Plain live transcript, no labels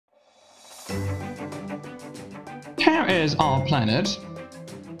How is our planet?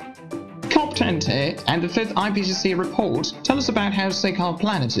 COP20 and the 5th IPCC report tell us about how sick our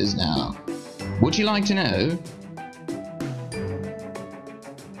planet is now. Would you like to know?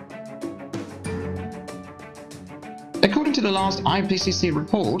 According to the last IPCC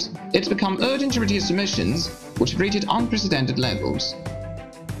report, it's become urgent to reduce emissions, which have reached unprecedented levels.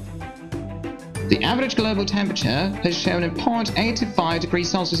 The average global temperature has shown a 0.85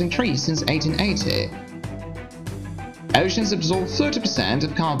 degrees Celsius increase since 1880. Oceans absorb 30%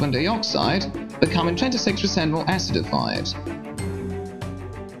 of carbon dioxide, becoming 26% more acidified.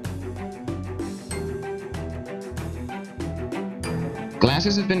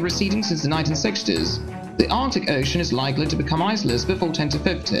 Glaciers have been receding since the 1960s. The Arctic Ocean is likely to become iceless before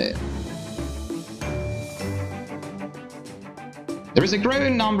 2050. There is a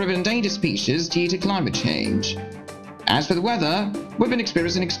growing number of endangered species due to climate change. As for the weather, we've been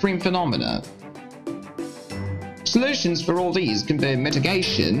experiencing extreme phenomena. Solutions for all these can be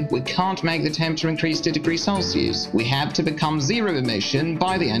mitigation. We can't make the temperature increase to degrees Celsius. We have to become zero emission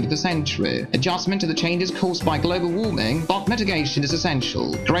by the end of the century. Adjustment to the changes caused by global warming, but mitigation is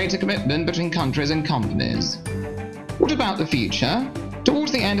essential. Greater commitment between countries and companies. What about the future?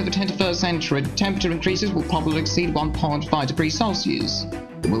 Towards the end of the 21st century, temperature increases will probably exceed 1.5 degrees Celsius.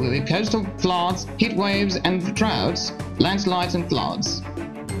 There will be coastal floods, heat waves and droughts, landslides and floods.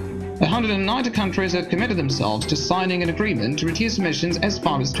 190 countries have committed themselves to signing an agreement to reduce emissions as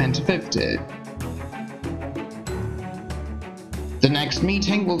far as 2050. The next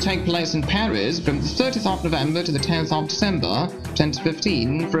meeting will take place in Paris from the 30th of November to the 10th of December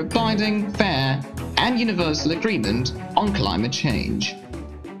 2015 for a binding, fair and universal agreement on climate change.